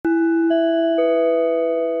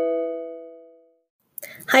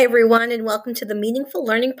Hi, everyone, and welcome to the Meaningful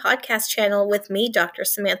Learning Podcast channel with me, Dr.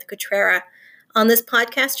 Samantha Cutrera. On this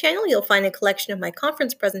podcast channel, you'll find a collection of my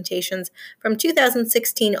conference presentations from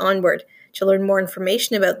 2016 onward. To learn more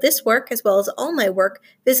information about this work, as well as all my work,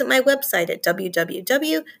 visit my website at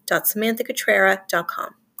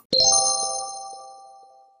www.samanthacutrera.com.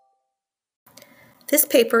 This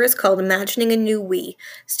paper is called Imagining a New We,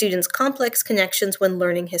 Students' Complex Connections When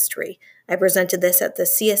Learning History. I presented this at the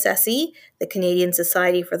CSSE, the Canadian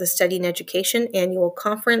Society for the Study in Education annual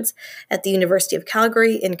conference at the University of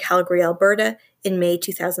Calgary in Calgary, Alberta in May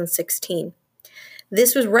 2016.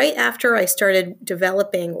 This was right after I started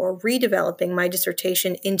developing or redeveloping my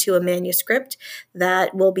dissertation into a manuscript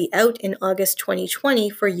that will be out in August 2020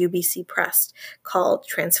 for UBC Press, called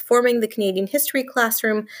Transforming the Canadian History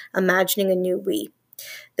Classroom, Imagining a New We.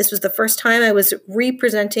 This was the first time I was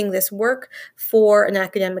representing this work for an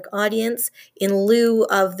academic audience in lieu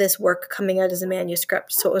of this work coming out as a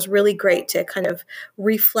manuscript. So it was really great to kind of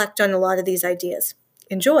reflect on a lot of these ideas.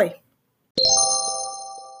 Enjoy.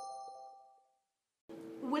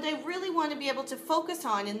 What I really want to be able to focus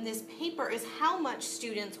on in this paper is how much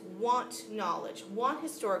students want knowledge, want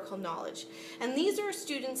historical knowledge. And these are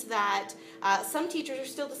students that some teachers are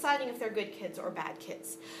still deciding if they're good kids or bad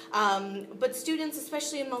kids. But students,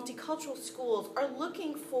 especially in multicultural schools, are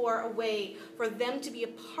looking for a way for them to be a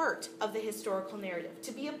part of the historical narrative,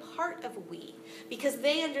 to be a part of we, because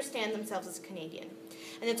they understand themselves as Canadian.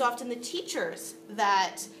 And it's often the teachers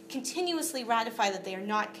that continuously ratify that they are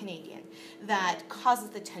not Canadian that causes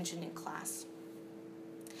the tension in class.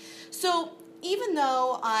 So even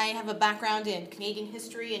though I have a background in Canadian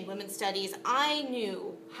history and women's studies, I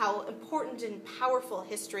knew how important and powerful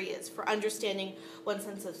history is for understanding one's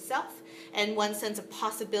sense of self and one's sense of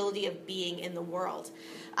possibility of being in the world.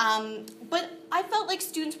 But I felt like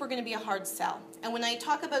students were going to be a hard sell. And when I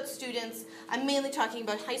talk about students, I'm mainly talking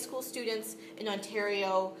about high school students in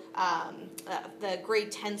Ontario. The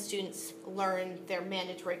grade 10 students learn their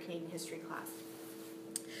mandatory Canadian history class.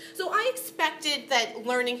 So I expected that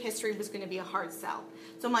learning history was going to be a hard sell.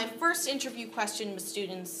 So my first interview question with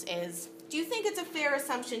students is, do you think it's a fair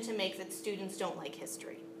assumption to make that students don't like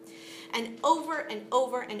history? And over,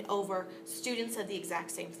 students said the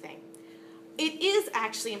exact same thing. It is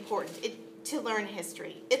actually important to learn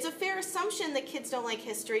history. It's a fair assumption that kids don't like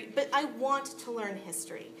history, but I want to learn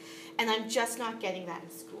history. And I'm just not getting that in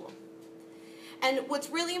school. And what's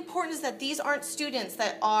really important is that these aren't students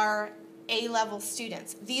that are A-level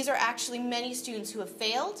students. These are actually many students who have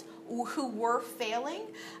failed, or who were failing,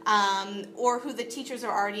 or who the teachers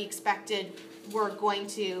are already expected they were going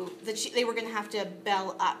to have to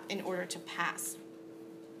bell up in order to pass.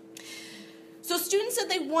 So students said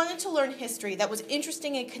they wanted to learn history that was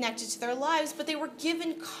interesting and connected to their lives, but they were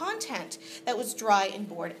given content that was dry and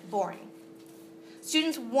boring.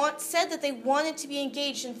 Students said that they wanted to be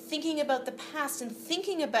engaged in thinking about the past and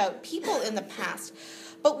thinking about people in the past,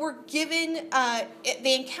 but were given,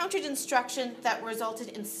 they encountered instruction that resulted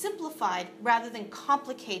in simplified rather than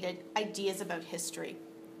complicated ideas about history.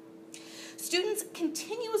 Students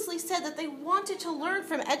continuously said that they wanted to learn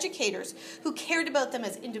from educators who cared about them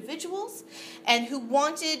as individuals and who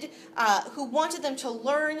wanted them to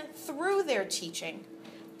learn through their teaching,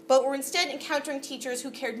 but were instead encountering teachers who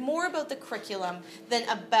cared more about the curriculum than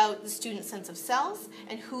about the student's sense of self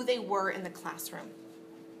and who they were in the classroom.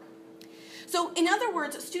 So, in other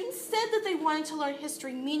words, students said that they wanted to learn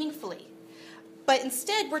history meaningfully, but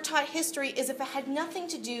instead were taught history as if it had nothing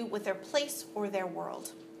to do with their place or their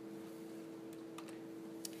world.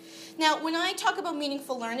 Now, when I talk about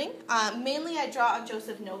meaningful learning, mainly I draw on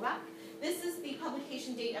Joseph Novak. This is the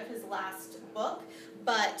publication date of his last book,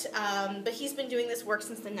 but he's been doing this work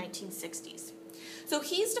since the 1960s. So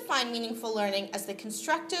he's defined meaningful learning as the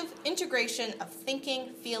constructive integration of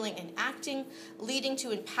thinking, feeling, and acting, leading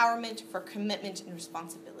to empowerment for commitment and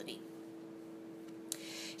responsibility.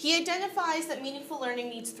 He identifies that meaningful learning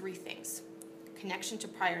needs three things: connection to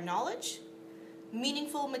prior knowledge,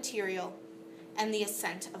 meaningful material, and the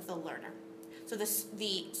assent of the learner.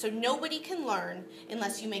 So nobody can learn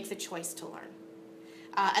unless you make the choice to learn.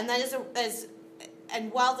 And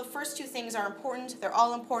while the first two things are important, they're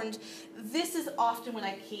all important, this is often what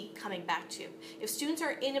I keep coming back to. If students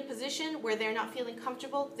are in a position where they're not feeling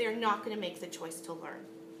comfortable, they're not going to make the choice to learn.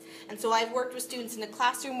 And so I've worked with students in a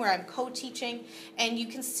classroom where I'm co-teaching, and you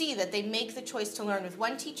can see that they make the choice to learn with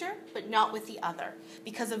one teacher, but not with the other,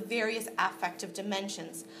 because of various affective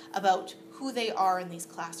dimensions about who they are in these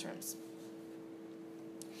classrooms.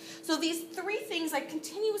 So these three things I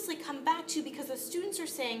continuously come back to because the students are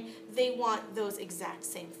saying they want those exact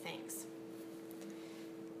same things.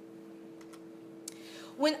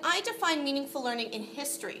 When I define meaningful learning in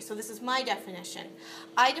history, so this is my definition,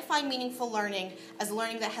 I define meaningful learning as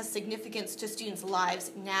learning that has significance to students'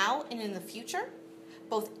 lives now and in the future,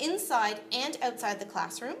 both inside and outside the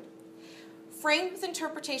classroom, framed with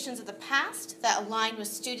interpretations of the past that align with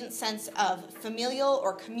students' sense of familial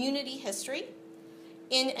or community history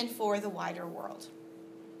in and for the wider world.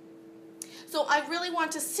 So I really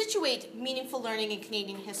want to situate meaningful learning in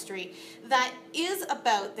Canadian history that is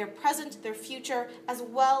about their present, their future, as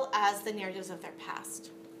well as the narratives of their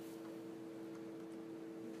past.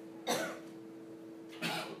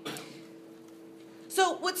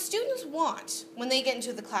 So what students want when they get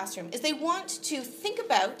into the classroom is they want to think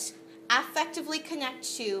about, affectively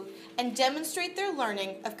connect to, and demonstrate their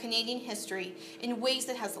learning of Canadian history in ways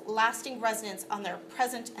that has lasting resonance on their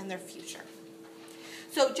present and their future.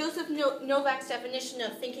 So Joseph Novak's definition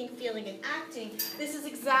of thinking, feeling, and acting, this is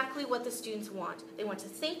exactly what the students want. They want to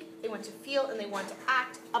think, they want to feel, and they want to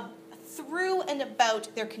act through and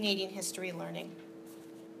about their Canadian history learning.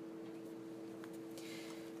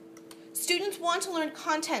 Students want to learn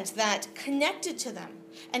content that connected to them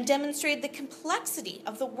and demonstrated the complexity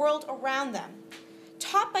of the world around them,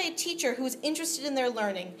 taught by a teacher who is interested in their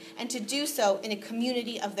learning, and to do so in a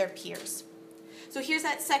community of their peers. So here's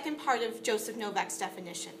that second part of Joseph Novak's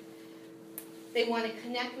definition. They want to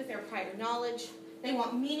connect with their prior knowledge, they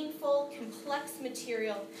want meaningful, complex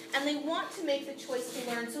material, and they want to make the choice to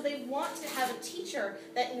learn, so they want to have a teacher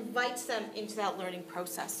that invites them into that learning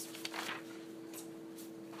process.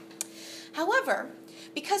 However,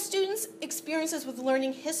 because students' experiences with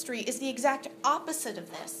learning history is the exact opposite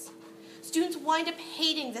of this, students wind up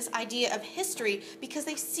hating this idea of history because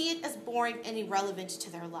they see it as boring and irrelevant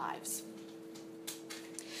to their lives.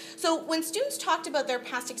 So when students talked about their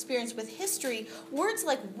past experience with history, words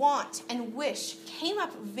like want and wish came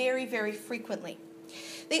up very, very frequently.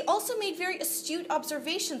 They also made very astute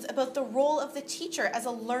observations about the role of the teacher as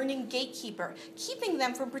a learning gatekeeper, keeping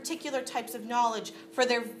them from particular types of knowledge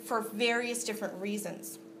for various different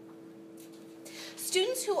reasons.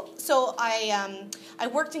 Students who, I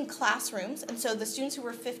worked in classrooms, and so the students who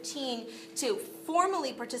were 15 to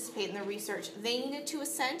formally participate in the research, they needed to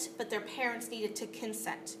assent, but their parents needed to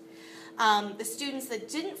consent. The students that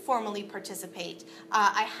didn't formally participate,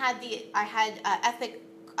 I had the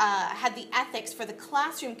ethics for the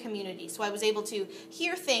classroom community, so I was able to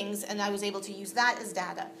hear things and I was able to use that as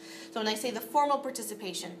data. So when I say the formal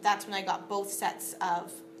participation, that's when I got both sets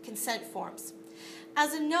of consent forms.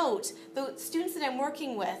 As a note, the students that I'm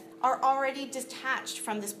working with are already detached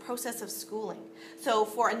from this process of schooling. So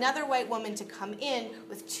for another white woman to come in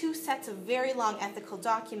with 2 sets of very long ethical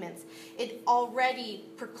documents, it already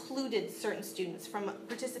precluded certain students from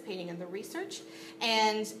participating in the research.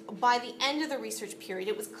 And by the end of the research period,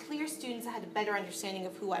 it was clear students had a better understanding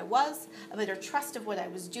of who I was, a better trust of what I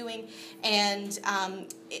was doing, and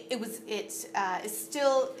it's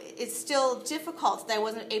still difficult that I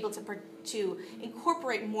wasn't able to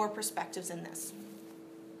incorporate more perspectives in this.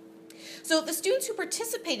 So the students who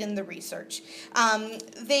participate in the research,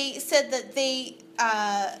 they said that they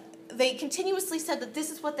continuously said that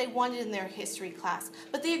this is what they wanted in their history class,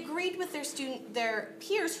 but they agreed with their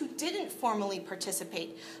peers who didn't formally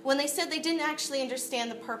participate when they said they didn't actually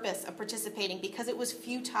understand the purpose of participating because it was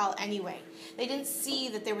futile anyway. They didn't see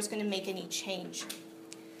that there was going to make any change.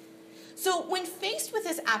 So when faced with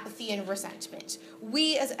this apathy and resentment,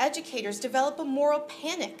 we as educators develop a moral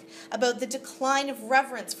panic about the decline of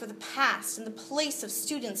reverence for the past and the place of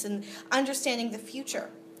students in understanding the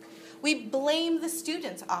future. We blame the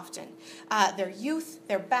students often, their youth,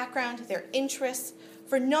 their background, their interests,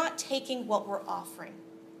 for not taking what we're offering.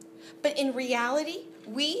 But in reality,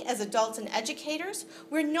 we as adults and educators,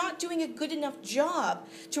 we're not doing a good enough job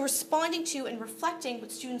to responding to and reflecting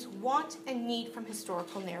what students want and need from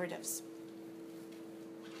historical narratives.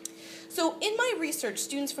 So in my research,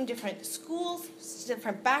 students from different schools,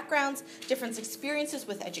 different backgrounds, different experiences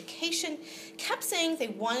with education kept saying they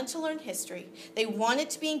wanted to learn history, they wanted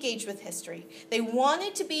to be engaged with history, they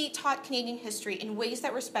wanted to be taught Canadian history in ways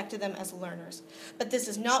that respected them as learners. But this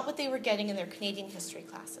is not what they were getting in their Canadian history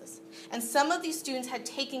classes. And some of these students had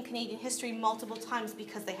taken Canadian history multiple times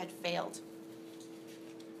because they had failed.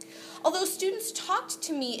 Although students talked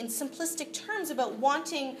to me in simplistic terms about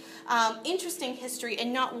wanting interesting history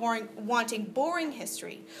and not wanting boring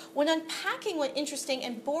history, when unpacking what interesting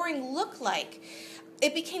and boring looked like,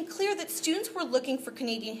 it became clear that students were looking for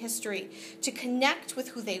Canadian history to connect with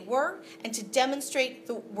who they were and to demonstrate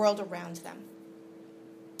the world around them.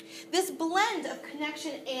 This blend of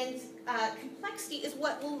connection and complexity is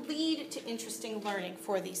what will lead to interesting learning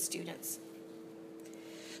for these students.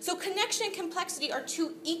 So connection and complexity are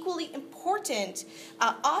two equally important,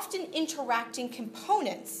 often interacting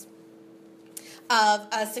components of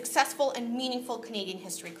a successful and meaningful Canadian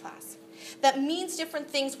history class. That means different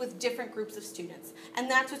things with different groups of students, and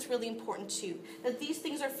that's what's really important too, that these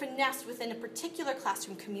things are finessed within a particular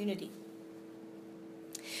classroom community.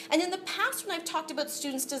 And in the past, when I've talked about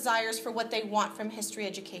students' desires for what they want from history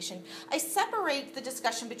education, I separate the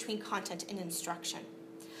discussion between content and instruction.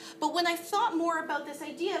 But when I thought more about this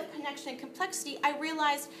idea of connection and complexity, I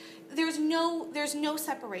realized there's no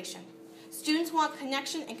separation. Students want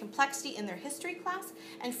connection and complexity in their history class,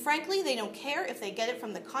 and frankly, they don't care if they get it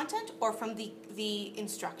from the content or from the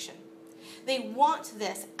instruction. They want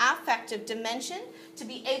this affective dimension to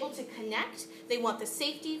be able to connect. They want the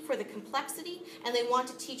safety for the complexity, and they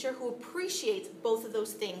want a teacher who appreciates both of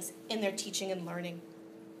those things in their teaching and learning.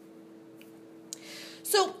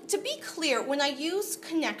 So to be clear, when I use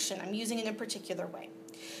connection, I'm using it in a particular way.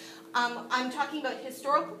 I'm talking about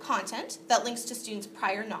historical content that links to students'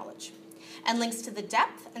 prior knowledge and links to the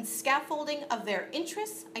depth and scaffolding of their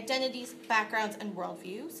interests, identities, backgrounds, and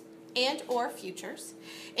worldviews, and or futures,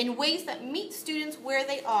 in ways that meet students where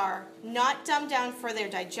they are, not dumbed down for their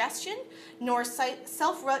digestion, nor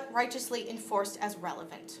self-righteously enforced as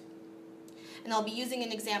relevant. And I'll be using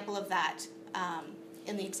an example of that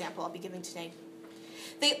in the example I'll be giving today.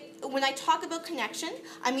 When I talk about connection,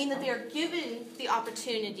 I mean that they are given the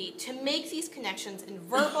opportunity to make these connections in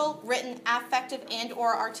verbal, written, affective, and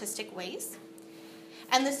or artistic ways.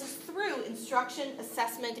 And this is through instruction,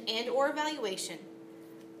 assessment, and or evaluation.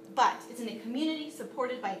 But it's in a community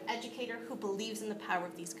supported by an educator who believes in the power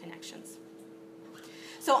of these connections.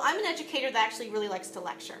 So I'm an educator that actually really likes to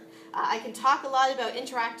lecture. I can talk a lot about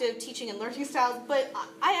interactive teaching and learning styles, but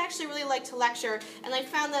I actually really like to lecture, and I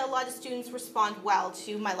found that a lot of students respond well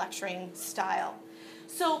to my lecturing style.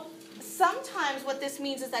 So sometimes what this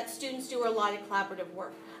means is that students do a lot of collaborative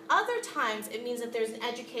work. Other times it means that there's an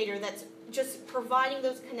educator that's just providing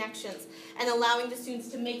those connections and allowing the students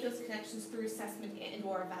to make those connections through assessment and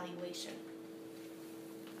or evaluation.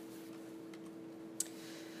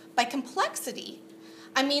 By complexity,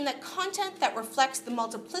 I mean that content that reflects the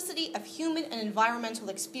multiplicity of human and environmental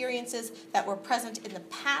experiences that were present in the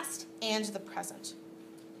past and the present.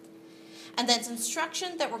 And that's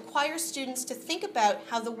instruction that requires students to think about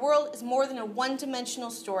how the world is more than a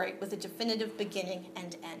one-dimensional story with a definitive beginning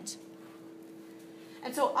and end.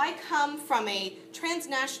 And so I come from a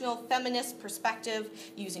transnational feminist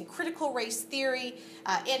perspective using critical race theory,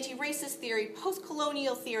 anti-racist theory,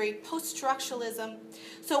 post-colonial theory, post-structuralism.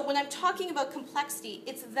 So when I'm talking about complexity,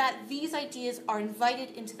 it's that these ideas are invited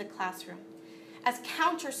into the classroom as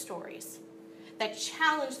counter stories that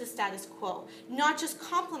challenge the status quo, not just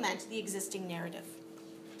complement the existing narrative.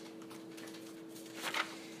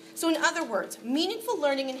 So in other words, meaningful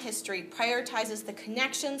learning in history prioritizes the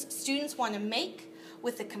connections students want to make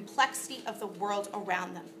with the complexity of the world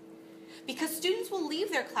around them. Because students will leave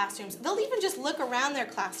their classrooms, they'll even just look around their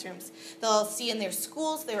classrooms. They'll see in their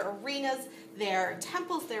schools, their arenas, their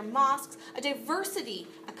temples, their mosques, a diversity,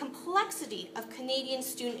 a complexity of Canadian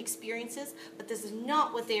student experiences, but this is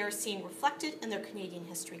not what they are seeing reflected in their Canadian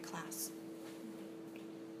history class.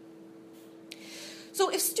 So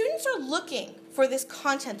if students are looking for this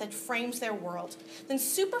content that frames their world, then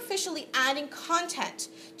superficially adding content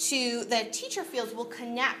to the teacher feels will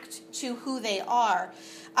connect to who they are.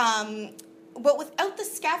 But without the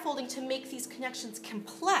scaffolding to make these connections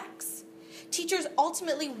complex, teachers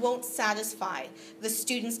ultimately won't satisfy the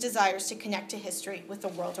students' desires to connect to history with the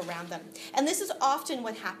world around them. And this is often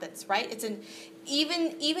what happens, right? It's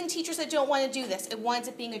even teachers that don't want to do this, it winds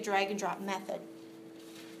up being a drag and drop method.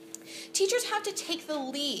 Teachers have to take the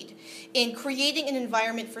lead in creating an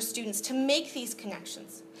environment for students to make these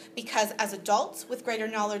connections, because as adults with greater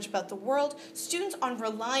knowledge about the world, students are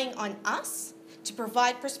relying on us to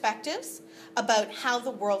provide perspectives about how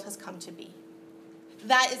the world has come to be.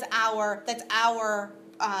 That's our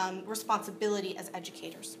responsibility as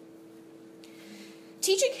educators.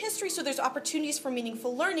 Teaching history so there's opportunities for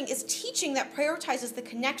meaningful learning is teaching that prioritizes the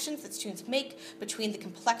connections that students make between the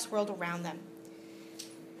complex world around them.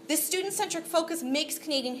 This student-centric focus makes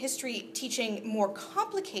Canadian history teaching more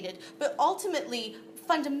complicated, but ultimately,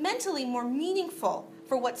 fundamentally more meaningful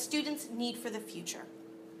for what students need for the future.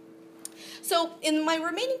 So in my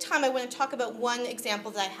remaining time, I want to talk about one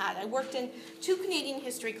example that I had. I worked in two Canadian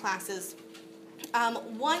history classes.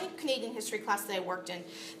 One Canadian history class that I worked in,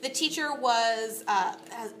 the teacher was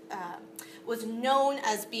was known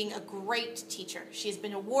as being a great teacher. She has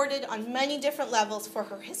been awarded on many different levels for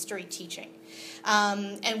her history teaching.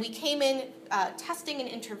 And we came in testing an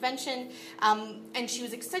intervention, and she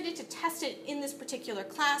was excited to test it in this particular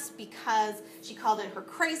class because she called it her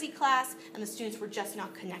crazy class, and the students were just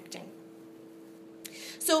not connecting.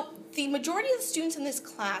 So the majority of the students in this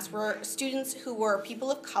class were students who were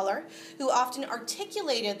people of color, who often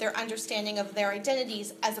articulated their understanding of their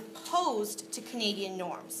identities as opposed to Canadian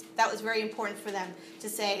norms. That was very important for them to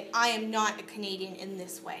say, I am not a Canadian in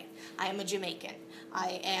this way. I am a Jamaican.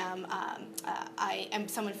 I am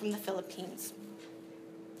someone from the Philippines.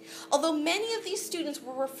 Although many of these students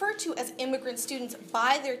were referred to as immigrant students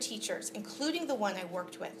by their teachers, including the one I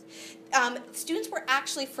worked with, students were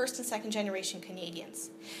actually first and second generation Canadians.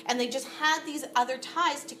 And they just had these other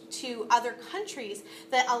ties to other countries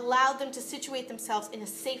that allowed them to situate themselves in a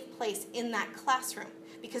safe place in that classroom,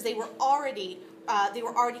 because they were already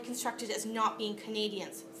constructed as not being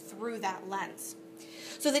Canadians through that lens.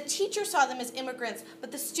 So the teacher saw them as immigrants,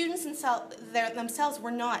 but the students themselves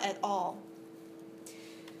were not at all.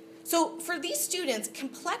 So for these students,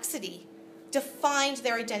 complexity defined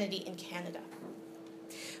their identity in Canada.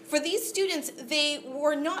 For these students, they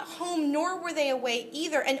were not home nor were they away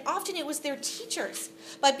either, and often it was their teachers,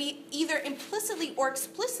 by either implicitly or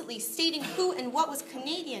explicitly stating who and what was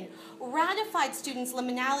Canadian, ratified students'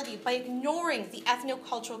 liminality by ignoring the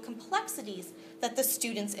ethnocultural complexities that the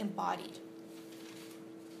students embodied.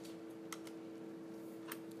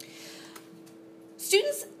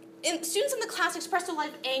 Students in the class expressed a lot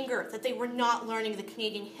of anger that they were not learning the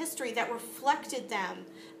Canadian history that reflected them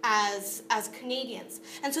as Canadians.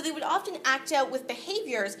 And so they would often act out with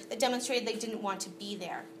behaviors that demonstrated they didn't want to be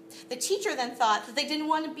there. The teacher then thought that they didn't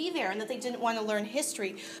want to be there and that they didn't want to learn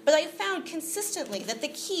history. But I found consistently that the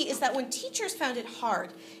key is that when teachers found it hard,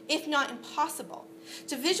 if not impossible,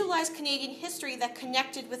 to visualize Canadian history that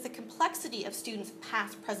connected with the complexity of students'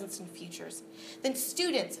 past, presents, and futures, then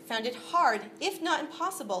students found it hard, if not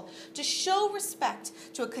impossible, to show respect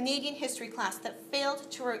to a Canadian history class that failed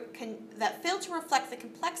to reflect the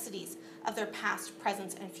complexities of their past,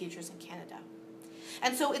 presents, and futures in Canada.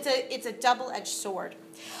 And so it's a double-edged sword.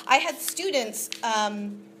 I had students,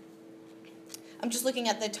 I'm just looking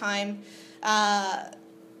at the time.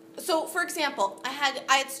 So for example, I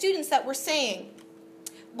had students that were saying,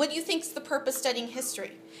 what do you think is the purpose of studying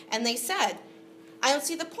history? And they said, I don't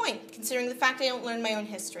see the point, considering the fact I don't learn my own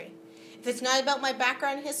history. If it's not about my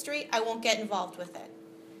background in history, I won't get involved with it.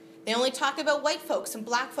 They only talk about white folks, and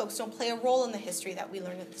black folks don't play a role in the history that we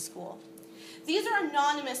learn at the school. These are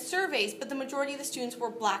anonymous surveys, but the majority of the students were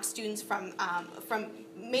black students from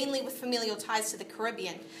mainly with familial ties to the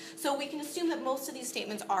Caribbean. So we can assume that most of these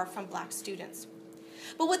statements are from black students.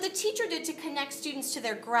 But what the teacher did to connect students to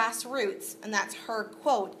their grassroots, and that's her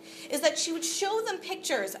quote, is that she would show them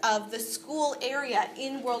pictures of the school area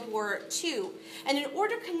in World War II. And in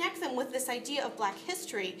order to connect them with this idea of black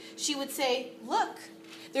history, she would say, look,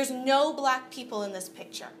 there's no black people in this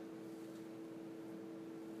picture.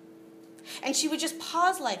 And she would just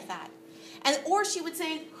pause like that. Or she would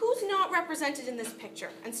say, who's not represented in this picture?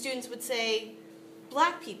 And students would say,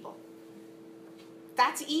 black people.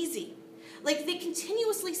 That's easy. Like, they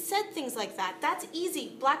continuously said things like that. That's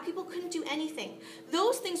easy. Black people couldn't do anything.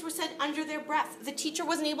 Those things were said under their breath. The teacher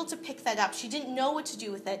wasn't able to pick that up. She didn't know what to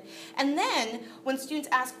do with it. And then, when students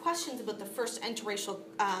asked questions about the first interracial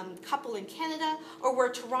couple in Canada, or where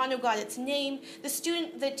Toronto got its name,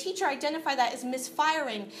 the teacher identified that as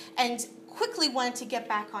misfiring and quickly wanted to get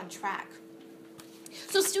back on track.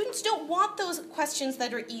 So students don't want those questions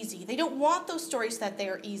that are easy. They don't want those stories that they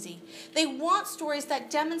are easy. They want stories that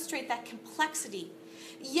demonstrate that complexity.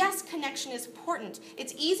 Yes, connection is important.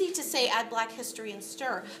 It's easy to say add black history and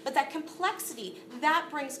stir, but that complexity, that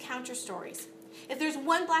brings counter stories. If there's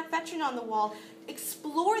one black veteran on the wall,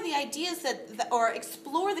 explore the ideas or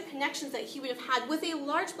explore the connections that he would have had with a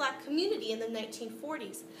large black community in the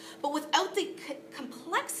 1940s. But without the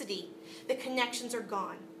complexity, the connections are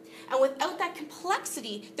gone. And without that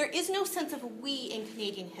complexity, there is no sense of we in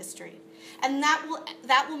Canadian history. And that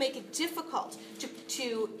will make it difficult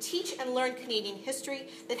to teach and learn Canadian history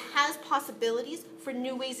that has possibilities for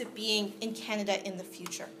new ways of being in Canada in the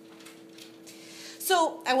future.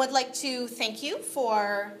 So I would like to thank you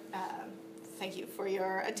for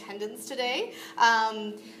your attendance today.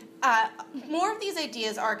 More of these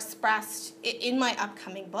ideas are expressed in my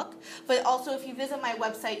upcoming book, but also if you visit my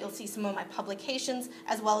website, you'll see some of my publications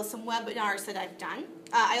as well as some webinars that I've done.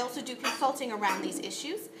 I also do consulting around these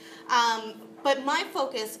issues, but my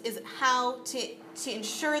focus is how to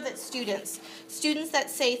ensure that students that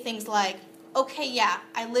say things like, okay, yeah,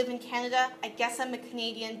 I live in Canada, I guess I'm a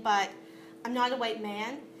Canadian, but I'm not a white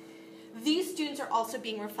man, these students are also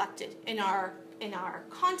being reflected in our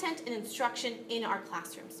content and instruction in our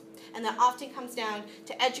classrooms. And that often comes down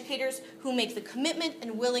to educators who make the commitment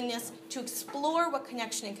and willingness to explore what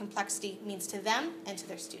connection and complexity means to them and to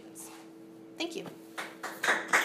their students. Thank you.